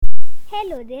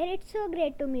Hello there, it's so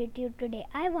great to meet you today.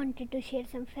 I wanted to share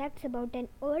some facts about an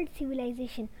old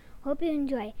civilization. Hope you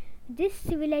enjoy. This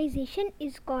civilization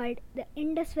is called the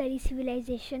Indus Valley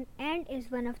Civilization and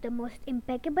is one of the most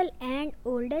impeccable and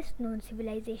oldest known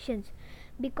civilizations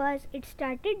because it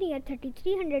started near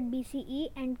 3300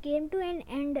 BCE and came to an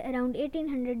end around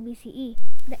 1800 BCE.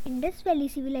 The Indus Valley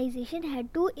Civilization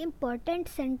had two important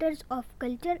centers of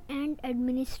culture and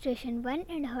administration, one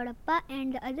in Harappa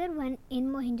and the other one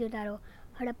in Mohenjo-daro.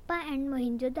 Harappa and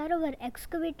Mohenjo-daro were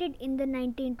excavated in the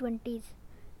 1920s.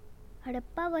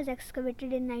 Harappa was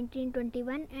excavated in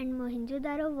 1921 and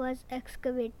Mohenjo-daro was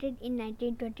excavated in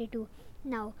 1922.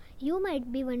 Now, you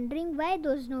might be wondering why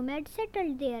those nomads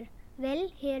settled there.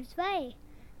 Well, here's why.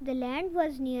 The land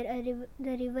was near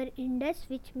the river Indus,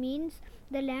 which means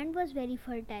the land was very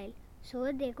fertile,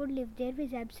 so they could live there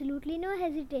with absolutely no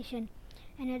hesitation.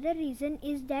 Another reason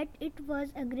is that it was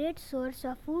a great source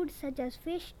of food such as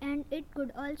fish, and it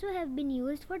could also have been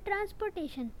used for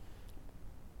transportation.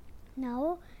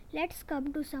 Now, let's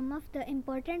come to some of the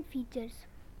important features.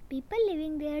 People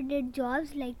living there did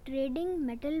jobs like trading,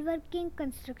 metalworking,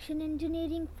 construction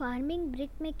engineering, farming,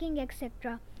 brickmaking,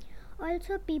 etc.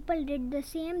 Also, people did the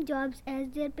same jobs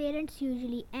as their parents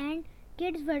usually, and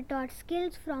kids were taught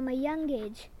skills from a young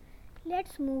age.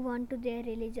 Let's move on to their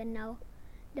religion now.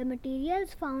 The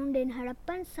materials found in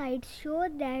Harappan sites show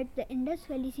that the Indus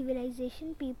Valley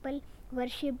Civilization people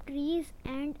worshipped trees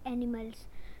and animals,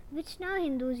 which now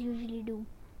Hindus usually do.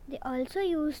 They also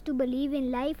used to believe in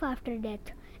life after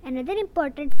death. Another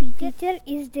important feature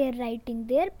is their writing.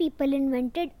 Their people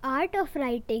invented art of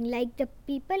writing like the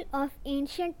people of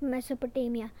ancient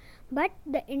Mesopotamia. But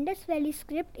the Indus Valley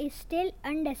script is still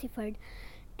undeciphered.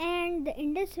 And the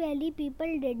Indus Valley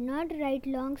people did not write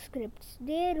long scripts.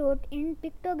 They wrote in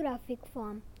pictographic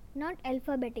form, not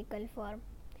alphabetical form.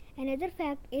 Another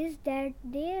fact is that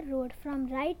they wrote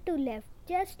from right to left,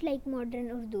 just like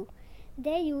modern Urdu.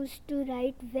 They used to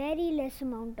write very less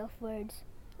amount of words.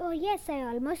 Oh yes, I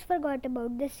almost forgot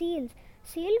about the seals.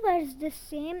 Seal was the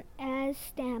same as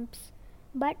stamps,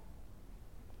 but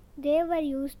they were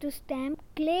used to stamp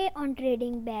clay on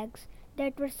trading bags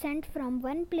that were sent from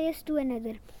one place to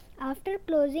another. After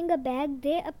closing a bag,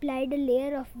 they applied a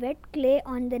layer of wet clay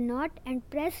on the knot and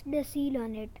pressed the seal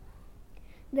on it.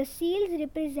 The seals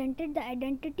represented the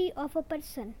identity of a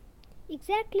person,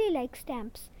 exactly like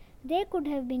stamps. They could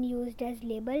have been used as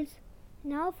labels.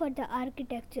 Now for the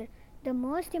architecture. The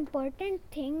most important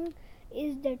thing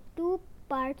is the two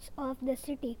parts of the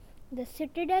city, the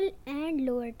citadel and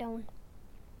lower town.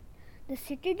 The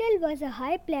citadel was a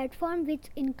high platform which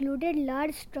included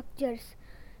large structures.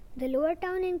 The lower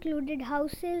town included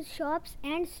houses, shops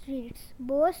and streets.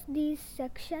 Both these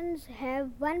sections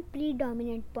have one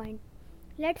predominant point.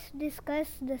 Let's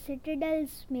discuss the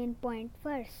citadel's main point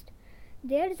first.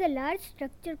 There is a large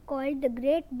structure called the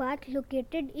Great Bath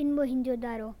located in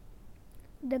Mohenjo-daro.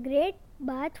 The Great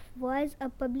Bath was a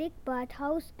public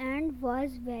bathhouse and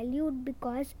was valued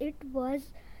because it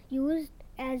was used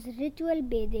as ritual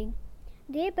bathing.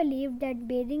 They believed that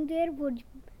bathing there would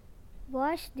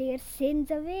wash their sins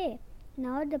away.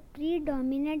 Now the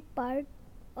predominant part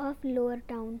of Lower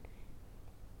Town.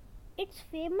 Its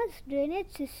famous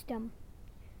drainage system.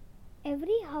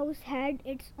 Every house had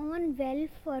its own well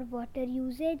for water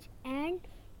usage, and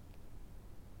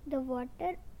the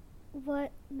wasted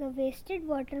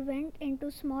water went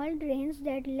into small drains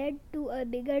that led to a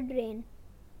bigger drain.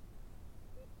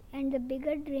 And the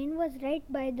bigger drain was right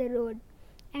by the road.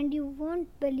 And you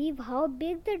won't believe how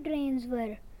big the drains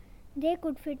were. They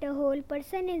could fit a whole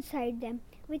person inside them,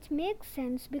 which makes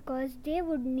sense because they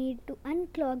would need to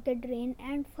unclog the drain,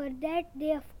 and for that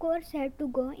they of course had to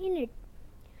go in it.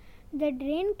 The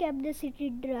drain kept the city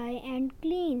dry and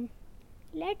clean.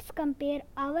 Let's compare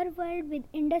our world with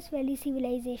Indus Valley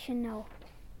Civilization now.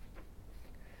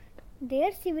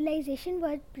 Their civilization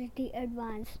was pretty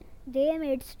advanced. They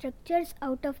made structures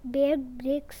out of baked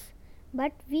bricks,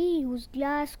 but we use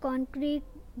glass, concrete,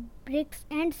 bricks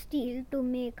and steel to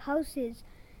make houses.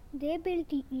 They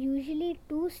built usually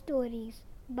 2 stories,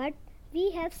 but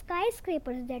we have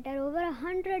skyscrapers that are over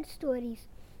 100 stories.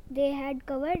 They had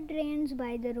covered drains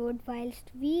by the road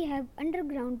whilst we have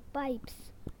underground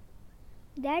pipes.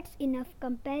 That's enough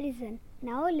comparison.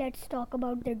 Now let's talk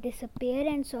about the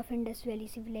disappearance of Indus Valley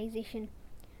Civilization.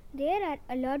 There are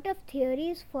a lot of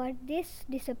theories for this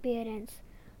disappearance,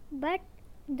 but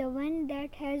the one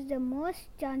that has the most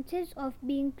chances of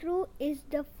being true is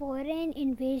the foreign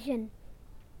invasion.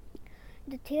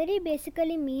 The theory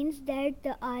basically means that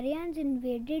the Aryans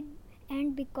invaded,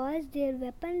 and because their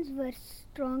weapons were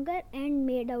stronger and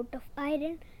made out of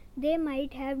iron, they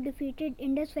might have defeated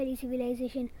Indus Valley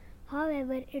Civilization.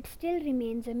 However, it still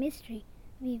remains a mystery.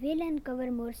 We will uncover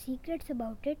more secrets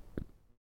about it